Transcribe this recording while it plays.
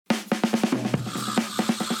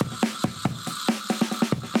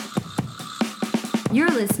You're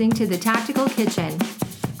listening to The Tactical Kitchen.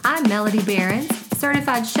 I'm Melody Behrens,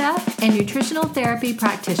 certified chef and nutritional therapy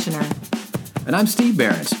practitioner. And I'm Steve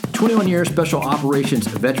Behrens, 21-year special operations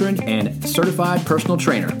veteran and certified personal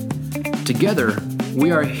trainer. Together,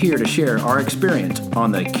 we are here to share our experience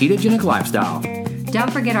on the ketogenic lifestyle.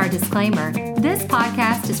 Don't forget our disclaimer. This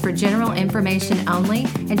podcast is for general information only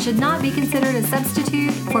and should not be considered a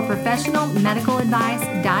substitute for professional medical advice,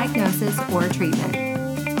 diagnosis, or treatment.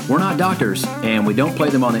 We're not doctors, and we don't play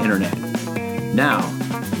them on the internet. Now,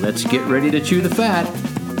 let's get ready to chew the fat.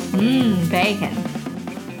 Bacon.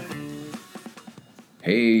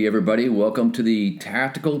 Hey, everybody. Welcome to the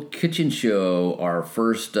Tactical Kitchen Show, our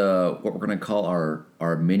first, what we're going to call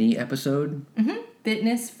our mini episode.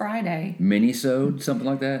 Fitness Friday. Minisode, something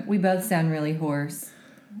like that. We both sound really hoarse.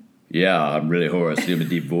 Yeah, I'm really hoarse. Doing a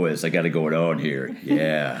deep voice. I got to go it on here.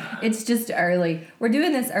 Yeah. It's just early. We're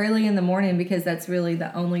doing this early in the morning because that's really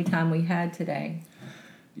the only time we had today.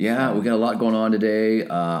 Yeah, we got a lot going on today.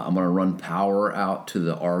 I'm going to run power out to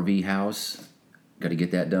the RV house. Got to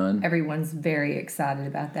get that done. Everyone's very excited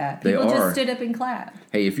about that. They People are. just stood up and clapped.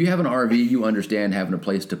 Hey, if you have an RV, you understand having a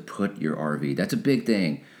place to put your RV. That's a big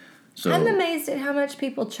thing. So I'm amazed at how much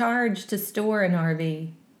people charge to store an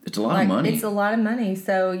RV. It's a lot of money. It's a lot of money.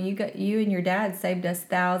 So you and your dad saved us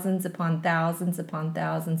thousands upon thousands upon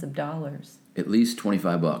thousands of dollars. At least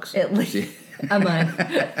 $25. At least a month.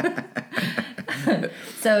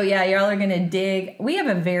 So yeah, y'all are gonna dig. We have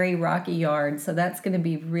a very rocky yard, so that's gonna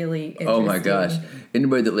be really interesting. Oh my gosh!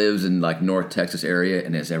 Anybody that lives in like North Texas area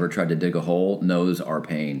and has ever tried to dig a hole knows our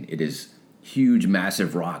pain. It is huge,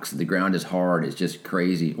 massive rocks. The ground is hard. It's just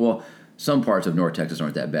crazy. Well, some parts of North Texas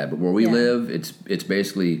aren't that bad, but where we live, it's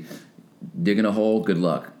basically digging a hole. Good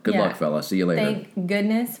luck. Good luck, fella. See you later. Thank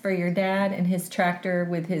goodness for your dad and his tractor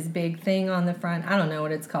with his big thing on the front. I don't know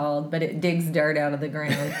what it's called, but it digs dirt out of the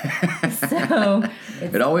ground. So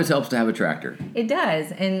it always helps to have a tractor. It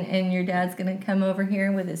does. And your dad's going to come over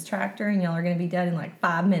here with his tractor, and y'all are going to be done in like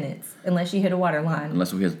 5 minutes, unless you hit a water line.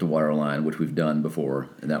 Unless we hit the water line, which we've done before,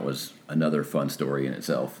 and that was another fun story in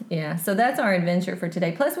itself. Yeah, so that's our adventure for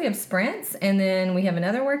today. Plus, we have sprints, and then we have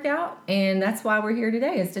another workout, and that's why we're here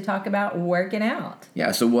today, is to talk about working out.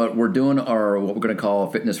 Yeah, so what we're doing are what we're going to call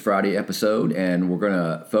a Fitness Friday episode, and we're going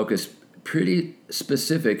to focus pretty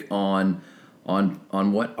specific on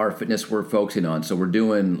what our fitness we're focusing on. So we're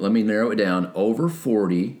doing, let me narrow it down, over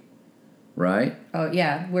 40, right? Oh,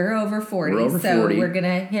 yeah, we're over 40. We're over 40. So we're going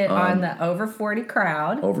to hit on the over 40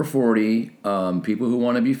 crowd. Over 40, people who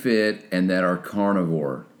want to be fit and that are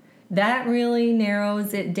carnivore. That really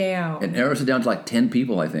narrows it down. It narrows it down to like 10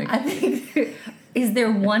 people, I think. Is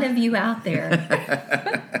there one of you out there?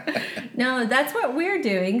 No, that's what we're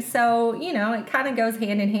doing. So, it kind of goes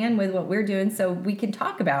hand in hand with what we're doing so we can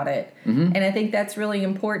talk about it. Mm-hmm. And I think that's really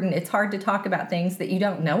important. It's hard to talk about things that you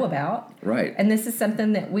don't know about. Right. And this is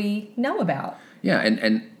something that we know about. Yeah,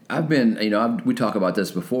 and I've been, we talk about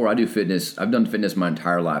this before. I do fitness. I've done fitness my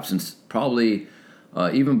entire life since probably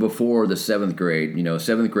even before the 7th grade.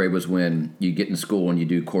 7th grade was when you get in school and you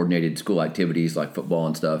do coordinated school activities like football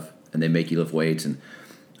and stuff, and they make you lift weights. And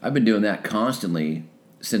I've been doing that constantly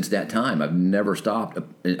since that time. I've never stopped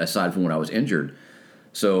aside from when I was injured.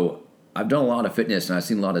 So I've done a lot of fitness, and I've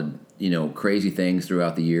seen a lot of, crazy things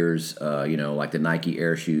throughout the years, like the Nike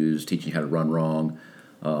Air shoes, teaching you how to run wrong,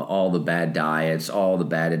 all the bad diets, all the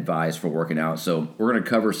bad advice for working out. So we're going to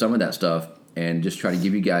cover some of that stuff and just try to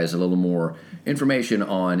give you guys a little more information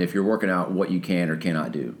on if you're working out, what you can or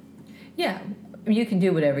cannot do. Yeah. You can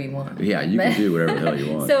do whatever you want. Yeah, you can do whatever the hell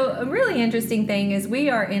you want. So a really interesting thing is we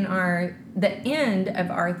are in the end of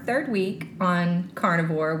our 3rd week on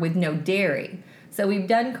carnivore with no dairy. So we've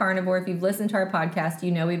done carnivore. If you've listened to our podcast,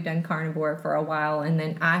 we've done carnivore for a while. And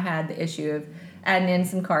then I had the issue of adding in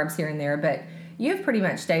some carbs here and there. But you've pretty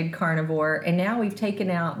much stayed carnivore. And now we've taken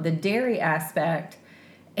out the dairy aspect.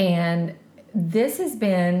 And this has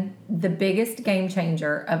been the biggest game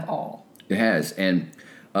changer of all. It has. And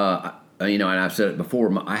and I've said it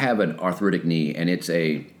before, I have an arthritic knee, and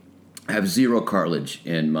I have zero cartilage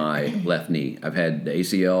in my left knee. I've had the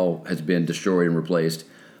ACL has been destroyed and replaced.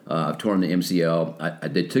 I've torn the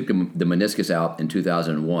MCL. They took the meniscus out in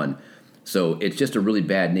 2001. So it's just a really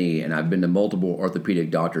bad knee, and I've been to multiple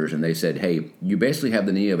orthopedic doctors, and they said, hey, you basically have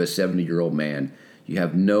the knee of a 70-year-old man. You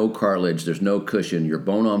have no cartilage. There's no cushion. You're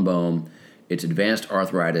bone on bone. It's advanced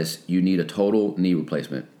arthritis. You need a total knee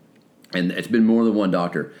replacement. And it's been more than one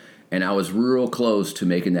doctor. And I was real close to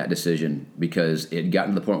making that decision because it got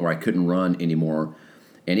to the point where I couldn't run anymore.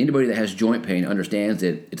 And anybody that has joint pain understands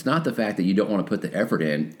that it's not the fact that you don't want to put the effort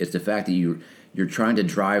in. It's the fact that you're trying to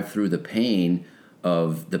drive through the pain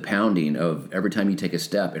of the pounding of every time you take a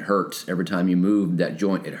step, it hurts. Every time you move that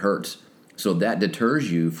joint, it hurts. So that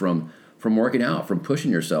deters you from working out, from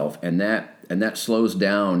pushing yourself, and that slows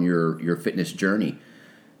down your fitness journey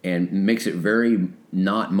and makes it very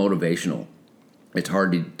not motivational. It's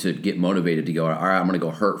hard to get motivated to go, all right, I'm going to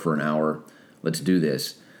go hurt for an hour. Let's do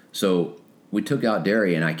this. So we took out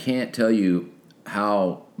dairy, and I can't tell you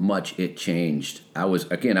how much it changed. I was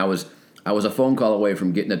a phone call away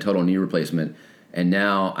from getting a total knee replacement, and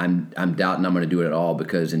now I'm doubting I'm going to do it at all,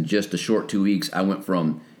 because in just a short 2 weeks, I went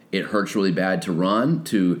from it hurts really bad to run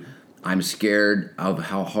to I'm scared of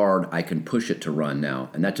how hard I can push it to run now,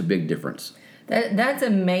 and that's a big difference. That's a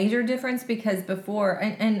major difference, because before,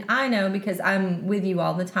 and I know because I'm with you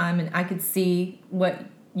all the time, and I could see what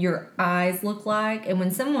your eyes look like, and when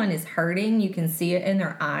someone is hurting, you can see it in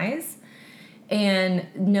their eyes. And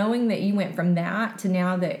knowing that you went from that to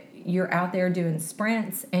now that you're out there doing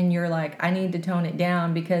sprints and you're like, I need to tone it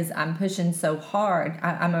down because I'm pushing so hard.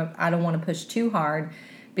 I don't want to push too hard,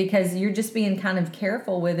 because you're just being kind of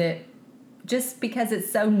careful with it just because it's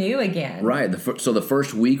so new again. Right. So the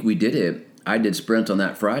first week we did it, I did sprints on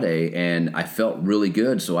that Friday, and I felt really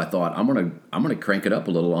good. So I thought I'm gonna crank it up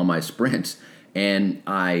a little on my sprints, and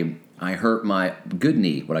I hurt my good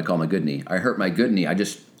knee. What I call my good knee. I hurt my good knee. I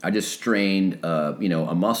just strained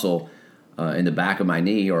a muscle in the back of my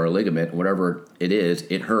knee, or a ligament, whatever it is.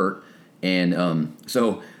 It hurt, and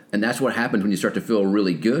and that's what happens when you start to feel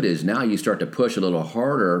really good. Is now you start to push a little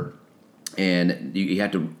harder, and you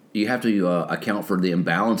have to account for the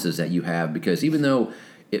imbalances that you have, because even though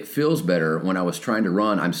it feels better when I was trying to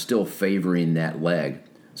run, I'm still favoring that leg.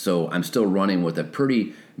 So I'm still running with a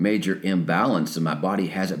pretty major imbalance, and my body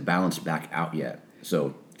hasn't balanced back out yet. So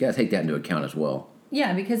you got to take that into account as well.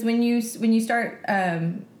 Yeah, because when you start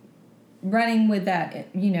running with that,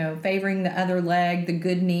 favoring the other leg, the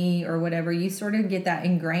good knee or whatever, you sort of get that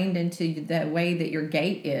ingrained into the way that your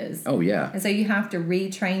gait is. Oh, yeah. And so you have to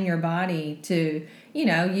retrain your body to,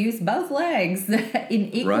 use both legs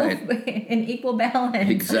in equal balance.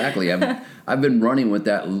 Exactly. I've been running with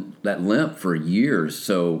that limp for years.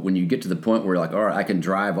 So when you get to the point where you're like, all right, I can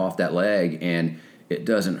drive off that leg and it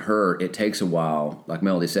doesn't hurt, it takes a while, like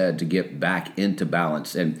Melody said, to get back into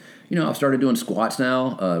balance. And I've started doing squats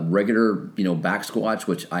now, regular, back squats,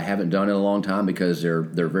 which I haven't done in a long time because they're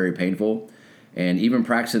very painful. And even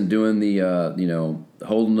practicing doing the,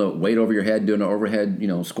 holding the weight over your head, doing an overhead,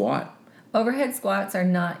 squat. Overhead squats are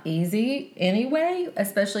not easy anyway,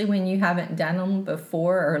 especially when you haven't done them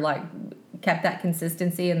before, or like kept that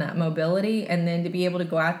consistency and that mobility. And then to be able to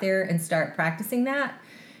go out there and start practicing that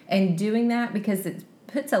and doing that, because it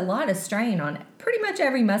puts a lot of strain on pretty much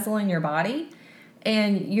every muscle in your body.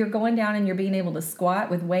 And you're going down and you're being able to squat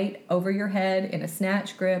with weight over your head in a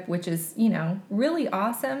snatch grip, which is, really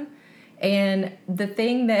awesome. And the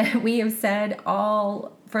thing that we have said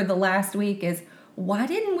all for the last week is, why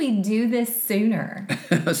didn't we do this sooner?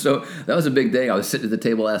 So that was a big day. I was sitting at the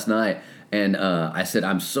table last night, and I said,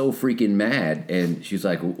 I'm so freaking mad. And she's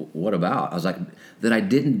like, what about? I was like, that I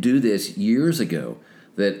didn't do this years ago,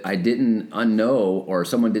 that I didn't know, or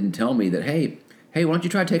someone didn't tell me that, hey, why don't you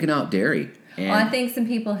try taking out dairy? And well, I think some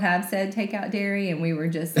people have said take out dairy, and we were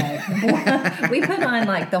just like, we put on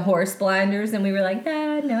like the horse blinders, and we were like,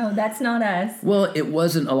 no, that's not us. Well, it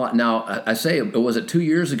wasn't a lot. Now, I say, was it 2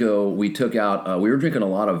 years ago we took out, we were drinking a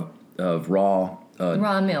lot of raw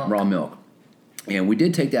milk. And we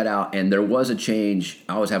did take that out, and there was a change.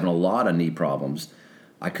 I was having a lot of knee problems.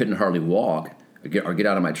 I couldn't hardly walk or get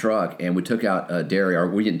out of my truck, and we took out dairy, or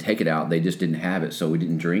we didn't take it out. They just didn't have it, so we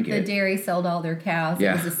didn't drink it. The dairy sold all their cows.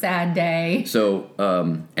 Yeah. It was a sad day. So,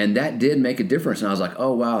 and that did make a difference, and I was like,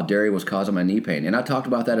 oh, wow, dairy was causing my knee pain. And I talked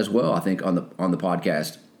about that as well, I think, on the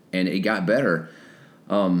podcast, and it got better.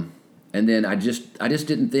 And then I just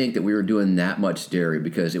didn't think that we were doing that much dairy,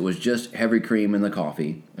 because it was just heavy cream in the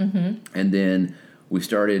coffee. Mm-hmm. And then we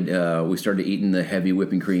started eating the heavy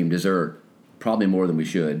whipping cream dessert. Probably more than we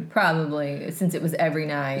should. Probably, since it was every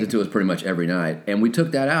night. Since it was pretty much every night. And we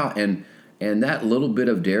took that out, and that little bit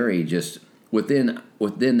of dairy, just within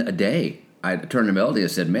a day, I turned to Melody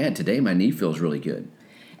and said, man, today my knee feels really good.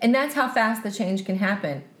 And that's how fast the change can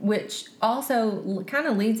happen, which also kind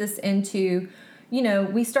of leads us into,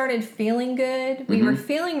 we started feeling good. We were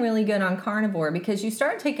feeling really good on Carnivore, because you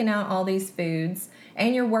start taking out all these foods,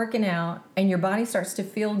 and you're working out, and your body starts to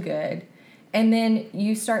feel good. And then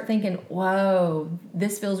you start thinking, whoa,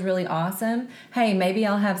 this feels really awesome. Hey, maybe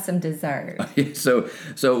I'll have some dessert. So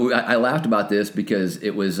I laughed about this because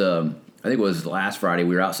it was, I think it was last Friday,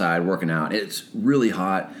 we were outside working out. It's really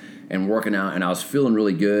hot, and working out, and I was feeling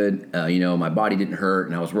really good. My body didn't hurt,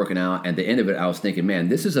 and I was working out. At the end of it, I was thinking, man,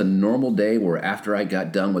 this is a normal day where after I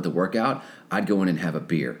got done with the workout, I'd go in and have a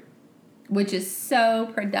beer. Which is so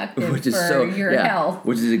productive for your health.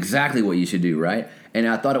 Which is exactly what you should do, right? And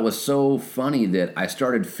I thought it was so funny that I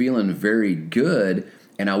started feeling very good,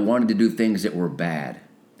 and I wanted to do things that were bad.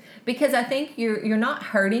 Because I think you're not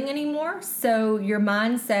hurting anymore, so your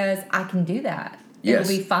mind says, I can do that. It'll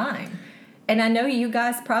be fine. And I know you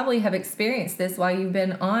guys probably have experienced this while you've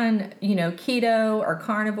been on, keto or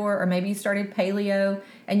carnivore, or maybe you started paleo,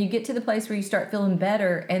 and you get to the place where you start feeling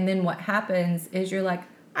better, and then what happens is you're like,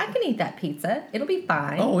 I can eat that pizza. It'll be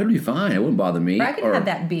fine. Oh, it'll be fine. It wouldn't bother me. Or I can have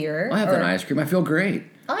that beer. I'll have that ice cream. I feel great.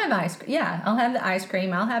 I'll have ice cream. Yeah, I'll have the ice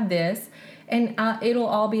cream. I'll have this. And it'll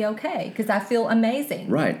all be okay because I feel amazing.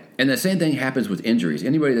 Right. And the same thing happens with injuries.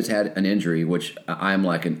 Anybody that's had an injury, which I'm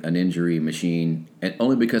like an injury machine, and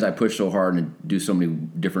only because I push so hard and do so many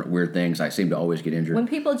different weird things, I seem to always get injured. When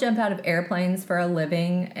people jump out of airplanes for a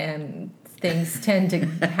living, and things tend to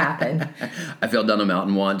happen. I fell down a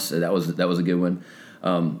mountain once. That was a good one.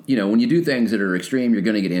 When you do things that are extreme, you're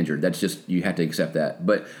going to get injured. That's just, you have to accept that.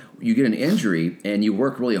 But you get an injury and you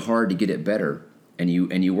work really hard to get it better. And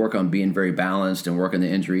you work on being very balanced and work on the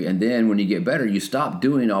injury. And then when you get better, you stop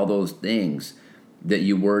doing all those things that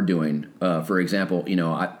you were doing. For example,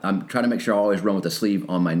 I'm trying to make sure I always run with a sleeve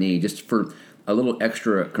on my knee just for a little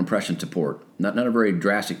extra compression support. Not a very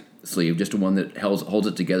drastic sleeve, just one that holds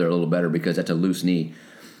it together a little better because that's a loose knee.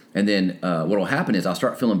 And then what will happen is I'll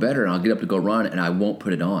start feeling better and I'll get up to go run and I won't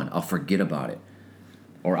put it on. I'll forget about it.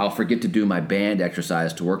 Or I'll forget to do my band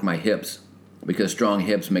exercise to work my hips because strong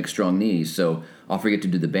hips make strong knees. So I'll forget to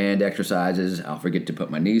do the band exercises. I'll forget to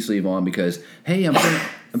put my knee sleeve on because, hey, I'm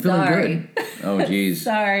feeling good. Oh, geez.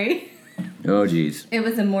 Sorry. Oh, geez. It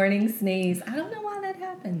was a morning sneeze. I don't know why that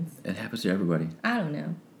happens. It happens to everybody. I don't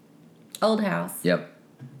know. Old house. Yep.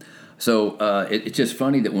 So it's just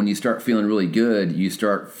funny that when you start feeling really good, you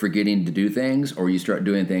start forgetting to do things or you start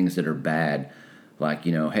doing things that are bad. Like,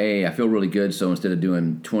 hey, I feel really good, so instead of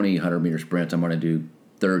doing 20 100-meter sprints, I'm going to do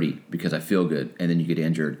 30 because I feel good. And then you get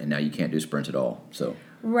injured, and now you can't do sprints at all. So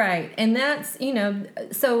right. And that's,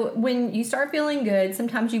 so when you start feeling good,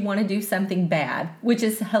 sometimes you want to do something bad, which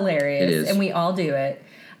is hilarious. It is. And we all do it.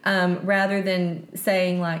 Rather than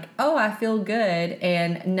saying like, oh, I feel good,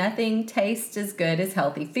 and nothing tastes as good as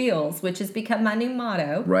healthy feels, which has become my new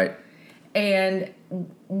motto. Right. And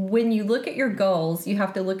when you look at your goals, you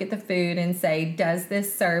have to look at the food and say, does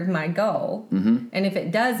this serve my goal? Mm-hmm. And if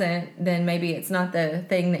it doesn't, then maybe it's not the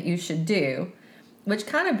thing that you should do, which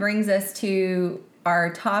kind of brings us to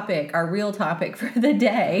our real topic for the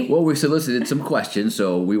day. Well, we solicited some questions,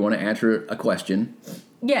 so we want to answer a question.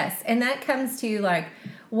 Yes, and that comes to like,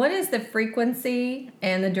 what is the frequency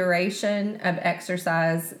and the duration of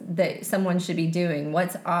exercise that someone should be doing?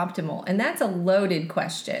 What's optimal? And that's a loaded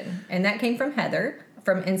question. And that came from Heather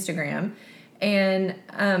from Instagram. And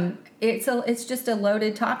it's just a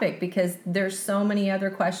loaded topic because there's so many other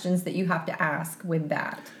questions that you have to ask with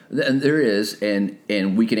that. And there is, and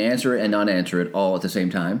we can answer it and not answer it all at the same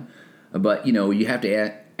time. But, you have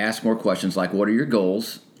to ask more questions like, what are your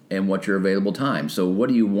goals and what's your available time? So what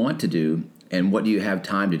do you want to do? And what do you have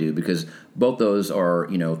time to do? Because both those are,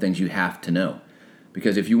 things you have to know.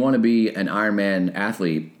 Because if you want to be an Ironman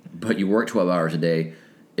athlete, but you work 12 hours a day,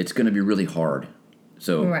 it's going to be really hard.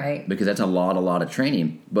 So, right. Because that's a lot of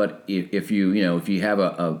training. But if you have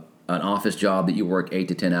an office job that you work 8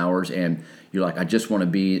 to 10 hours and you're like, I just want to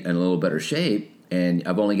be in a little better shape, and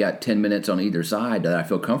I've only got 10 minutes on either side that I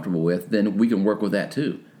feel comfortable with, then we can work with that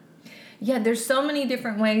too. Yeah, there's so many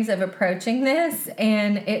different ways of approaching this,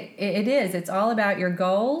 and it's all about your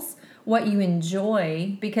goals, what you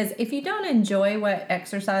enjoy, because if you don't enjoy what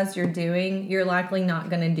exercise you're doing, you're likely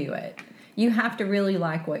not going to do it. You have to really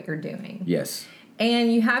like what you're doing. Yes.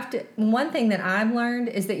 And you have to, one thing that I've learned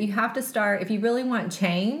is that you have to start, if you really want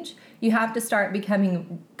change, you have to start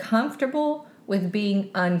becoming comfortable with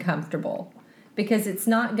being uncomfortable, because it's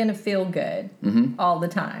not going to feel good all the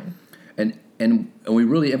time. And we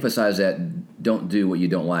really emphasize that don't do what you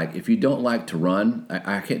don't like. If you don't like to run,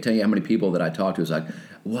 I can't tell you how many people that I talk to is like,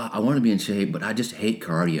 well, I want to be in shape, but I just hate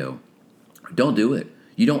cardio. Don't do it.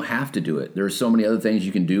 You don't have to do it. There are so many other things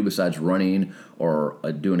you can do besides running or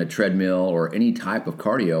doing a treadmill or any type of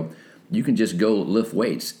cardio. You can just go lift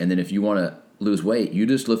weights. And then if you want to lose weight, you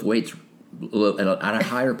just lift weights at a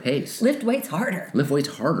higher pace. Lift weights harder. Lift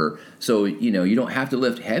weights harder. So, you don't have to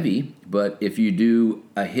lift heavy, but if you do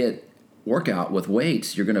a HIIT workout with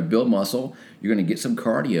weights, you're going to build muscle, you're going to get some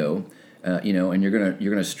cardio, and you're going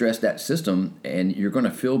to stress that system, and you're going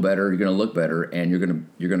to feel better, you're going to look better, and you're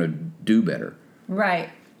going to do better.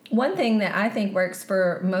 Right. One thing that I think works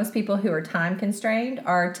for most people who are time constrained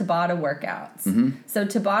are Tabata workouts. So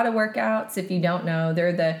Tabata workouts, if you don't know,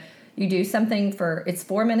 you do something it's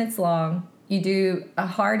 4 minutes long. You do a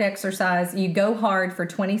hard exercise. You go hard for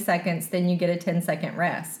 20 seconds, then you get a 10-second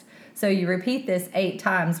rest. So you repeat this 8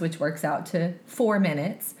 times, which works out to 4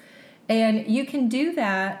 minutes. And you can do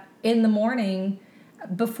that in the morning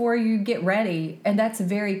before you get ready, and that's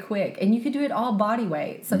very quick. And you can do it all body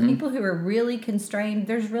weight. So people who are really constrained,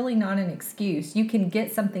 there's really not an excuse. You can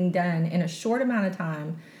get something done in a short amount of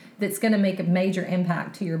time that's going to make a major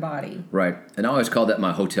impact to your body. Right. And I always called that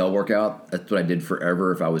my hotel workout. That's what I did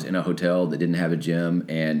forever. If I was in a hotel that didn't have a gym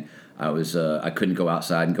and I couldn't go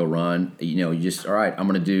outside and go run, you just, all right, I'm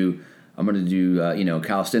going to do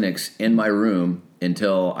calisthenics in my room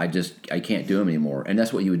until I can't do them anymore. And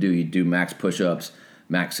that's what you would do. You do max push-ups,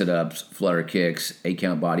 max sit-ups, flutter kicks,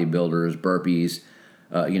 8-count bodybuilders, burpees,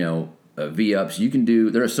 V-ups.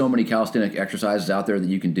 There are so many calisthenic exercises out there that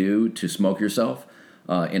you can do to smoke yourself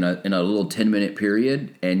in a little 10-minute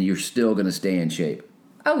period, and you're still going to stay in shape.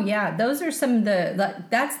 Oh, yeah. Those are some of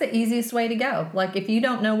that's the easiest way to go. Like, if you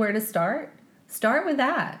don't know where to start with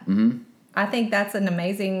that. Mm-hmm. I think that's an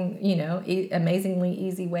amazingly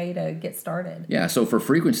easy way to get started. Yeah. So for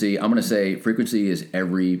frequency, I'm going to say frequency is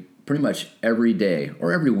pretty much every day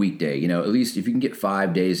or every weekday. At least if you can get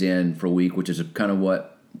 5 days in for a week, which is kind of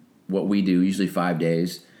what we do, usually 5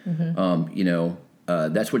 days. Mm-hmm.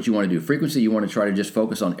 That's what you want to do. Frequency, you want to try to just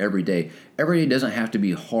focus on every day. Every day doesn't have to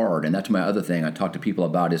be hard, and that's my other thing I talk to people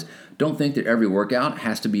about is don't think that every workout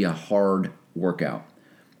has to be a hard workout.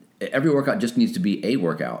 Every workout just needs to be a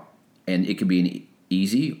workout, and it could be an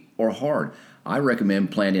easy or hard. I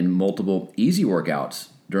recommend planning multiple easy workouts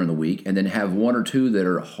during the week and then have 1 or 2 that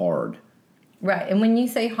are hard. Right, and when you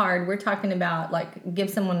say hard, we're talking about, give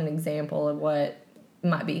someone an example of what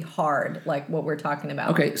might be hard, like what we're talking about.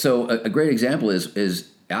 Okay, so a great example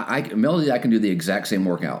is Melody, I can do the exact same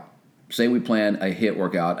workout. Say we plan a HIIT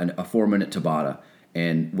workout, a 4-minute Tabata,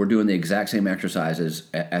 and we're doing the exact same exercises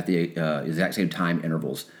at the exact same time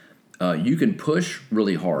intervals. You can push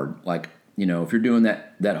really hard. If you're doing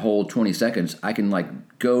that whole 20 seconds, I can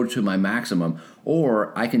go to my maximum,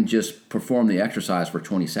 or I can just perform the exercise for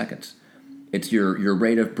 20 seconds. It's your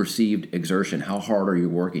rate of perceived exertion. How hard are you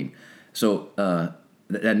working? So,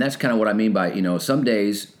 and that's kind of what I mean by, some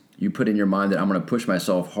days you put in your mind that I'm going to push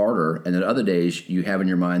myself harder, and then other days you have in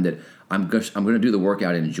your mind that I'm going to do the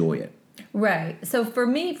workout and enjoy it. Right. So for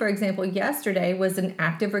me, for example, yesterday was an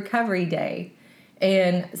active recovery day.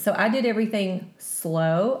 And so I did everything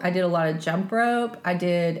slow. I did a lot of jump rope. I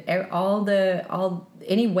did any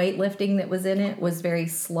weightlifting that was in it was very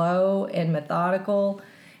slow and methodical.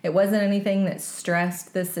 It wasn't anything that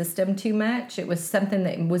stressed the system too much. It was something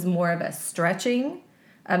that was more of a stretching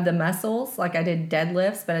of the muscles. Like I did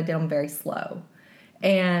deadlifts, but I did them very slow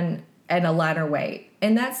and a lighter weight.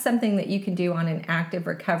 And that's something that you can do on an active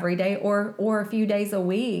recovery day or a few days a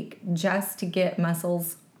week just to get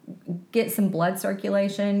muscles, get some blood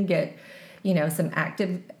circulation, get, some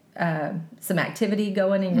activity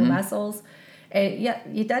going in your muscles.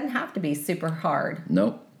 It doesn't have to be super hard.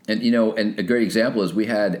 Nope. And, and a great example is we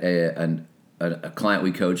had a client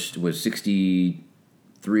we coached was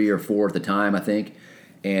 63 or 4 at the time, I think.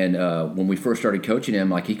 And when we first started coaching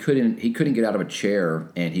him, he couldn't get out of a chair,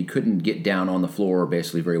 and he couldn't get down on the floor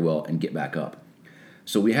basically very well and get back up.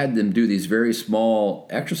 So we had them do these very small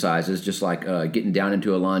exercises, just like getting down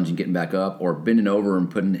into a lunge and getting back up, or bending over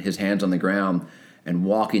and putting his hands on the ground and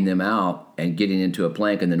walking them out and getting into a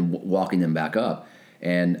plank and then walking them back up.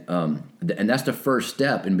 And that's the first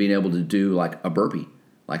step in being able to do a burpee.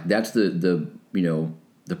 That's the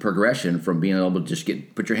progression from being able to just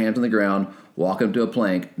put your hands on the ground, walk them to a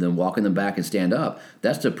plank, then walking them back and stand up.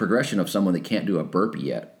 That's the progression of someone that can't do a burpee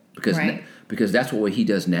yet, because that's what he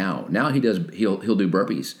does now. Now he'll do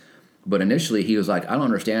burpees, but initially he was like, I don't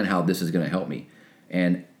understand how this is going to help me,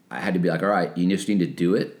 and I had to be like, all right, you just need to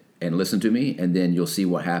do it and listen to me, and then you'll see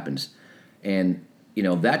what happens. And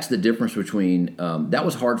that's the difference between that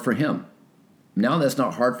was hard for him. Now that's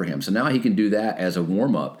not hard for him. So now he can do that as a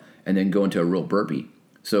warm up and then go into a real burpee.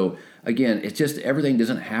 So again, it's just everything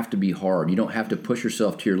doesn't have to be hard. You don't have to push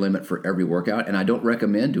yourself to your limit for every workout, and I don't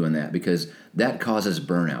recommend doing that because that causes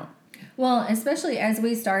burnout. Well, especially as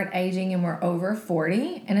we start aging and we're over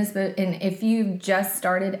 40, and if you've just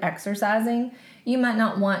started exercising, you might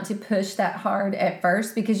not want to push that hard at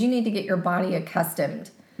first because you need to get your body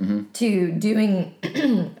accustomed to doing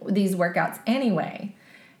these workouts anyway.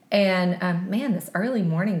 And this early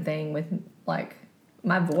morning thing with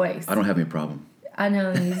my voice. I don't have any problem. I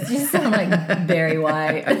know, you just sound like Barry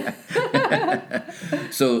White.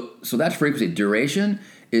 So that's frequency. Duration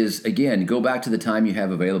is, again, go back to the time you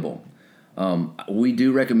have available. We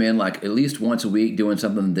do recommend like at least once a week doing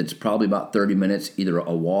something that's probably about 30 minutes, either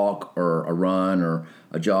a walk or a run or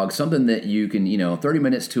a jog, something that you can, 30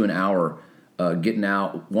 minutes to an hour getting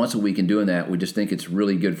out once a week and doing that. We just think it's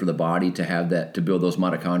really good for the body to have that, to build those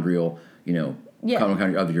mitochondrial,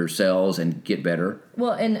 mitochondria of your cells and get better.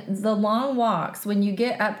 Well, and the long walks, when you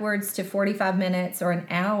get upwards to 45 minutes or an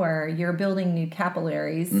hour, you're building new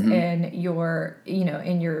capillaries in your,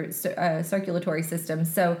 circulatory system.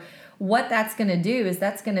 So what that's going to do is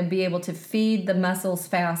that's going to be able to feed the muscles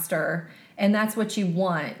faster. And that's what you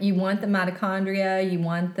want. You want the mitochondria, you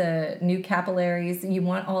want the new capillaries, you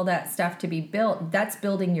want all that stuff to be built. That's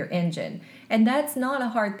building your engine. And that's not a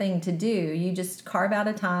hard thing to do. You just carve out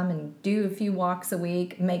a time and do a few walks a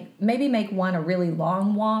week. Maybe make one a really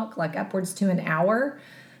long walk, like upwards to an hour.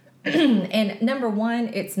 And number one,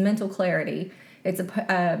 it's mental clarity. It's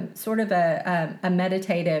a sort of a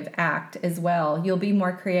meditative act as well. You'll be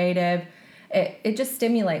more creative. It just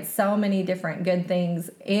stimulates so many different good things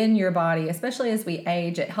in your body, especially as we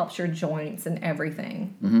age. It helps your joints and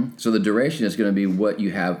everything. Mm-hmm. So the duration is going to be what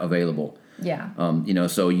you have available. Yeah.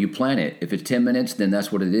 So you plan it. If it's 10 minutes, then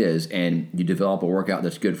that's what it is, and you develop a workout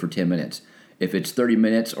that's good for 10 minutes. If it's 30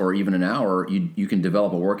 minutes or even an hour, you can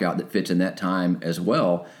develop a workout that fits in that time as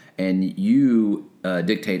well, and you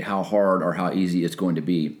dictate how hard or how easy it's going to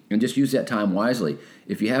be. And just use that time wisely.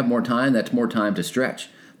 If you have more time, that's more time to stretch.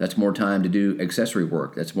 That's more time to do accessory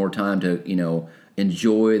work. That's more time to,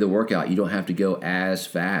 enjoy the workout. You don't have to go as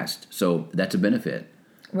fast. So that's a benefit.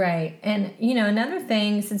 Right. And, another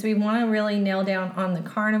thing, since we want to really nail down on the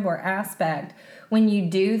carnivore aspect, when you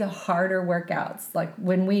do the harder workouts, like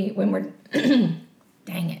when we're,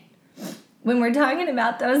 dang it, when we're talking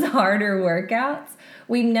about those harder workouts,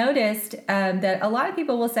 we noticed that a lot of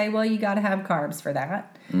people will say, well, you got to have carbs for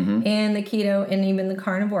that. Mm-hmm. In the keto and even the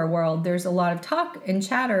carnivore world, there's a lot of talk and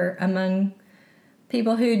chatter among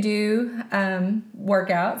people who do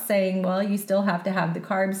workouts saying, well, you still have to have the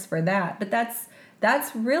carbs for that. But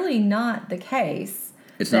that's really not the case.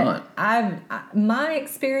 It's not. My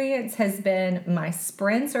experience has been my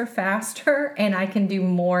sprints are faster and I can do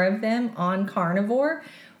more of them on carnivore,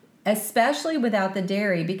 especially without the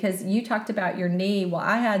dairy, because you talked about your knee. Well,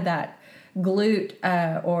 I had that glute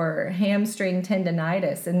or hamstring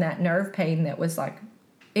tendonitis and that nerve pain that was like,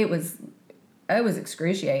 it was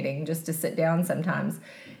excruciating just to sit down sometimes.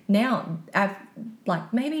 Now,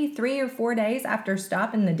 like maybe 3 or 4 days after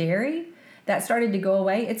stopping the dairy, that started to go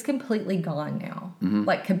away. It's completely gone now,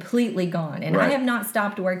 like completely gone. And right. I have not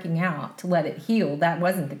stopped working out to let it heal. That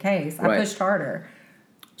wasn't the case. I pushed harder.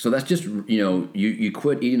 So that's just, you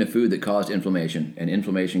quit eating a food that caused inflammation, and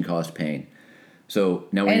inflammation caused pain. So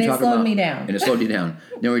now when you're talking about, and it slowed you down.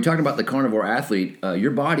 Now when you're talking about the carnivore athlete,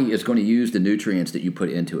 your body is going to use the nutrients that you put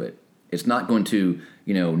into it. It's not going to,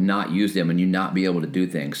 not use them and you not be able to do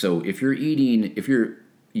things. So if you're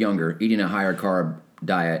younger, eating a higher carb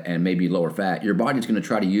diet and maybe lower fat, your body's going to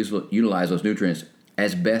try to utilize those nutrients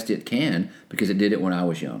as best it can because it did it when I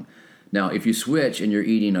was young. Now, if you switch and you're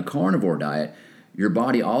eating a carnivore diet, your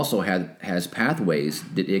body also has pathways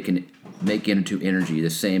that it can make into energy the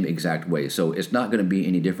same exact way. So it's not going to be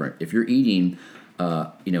any different. If you're eating,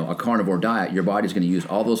 a carnivore diet, your body's going to use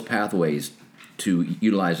all those pathways to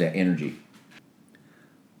utilize that energy.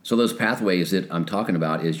 So those pathways that I'm talking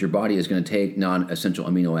about is your body is going to take non-essential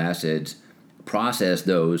amino acids, process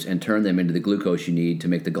those, and turn them into the glucose you need to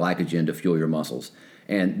make the glycogen to fuel your muscles.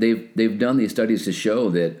 And they've done these studies to show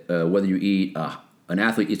that whether you eat an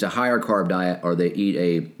athlete eats a higher carb diet or they eat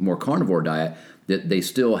a more carnivore diet, that they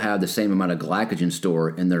still have the same amount of glycogen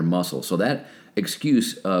stored in their muscle. So that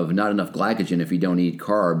excuse of not enough glycogen if you don't eat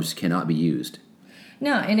carbs cannot be used.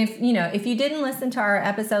 No, and if you didn't listen to our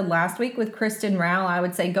episode last week with Kristen Rao, I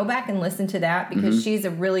would say go back and listen to that because she's a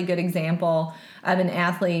really good example of an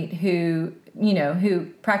athlete who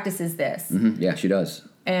practices this. Mm-hmm. Yeah, she does.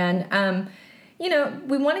 And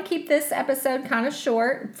we want to keep this episode kind of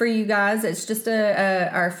short for you guys. It's just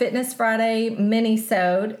our Fitness Friday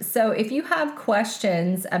Minisode. So if you have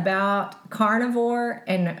questions about carnivore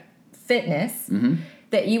and fitness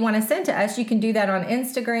that you want to send to us, you can do that on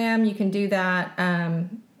Instagram. You can do that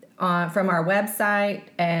from our website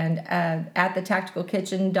and at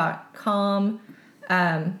thetacticalkitchen.com.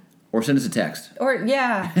 Or send us a text.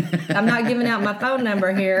 I'm not giving out my phone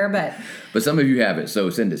number here, but some of you have it, so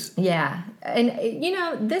send us. Yeah. And,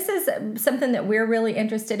 this is something that we're really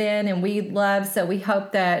interested in and we love, so we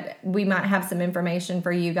hope that we might have some information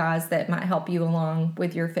for you guys that might help you along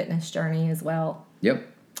with your fitness journey as well. Yep.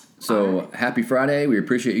 So happy Friday. We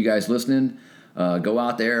appreciate you guys listening. Go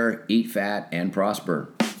out there, eat fat, and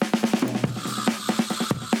prosper.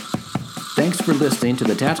 Thanks for listening to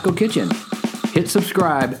The Tactical Kitchen. Hit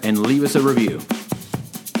subscribe and leave us a review.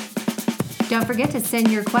 Don't forget to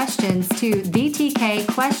send your questions to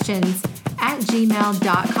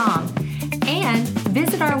vtkquestions@gmail.com and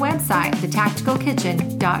visit our website,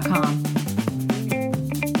 thetacticalkitchen.com.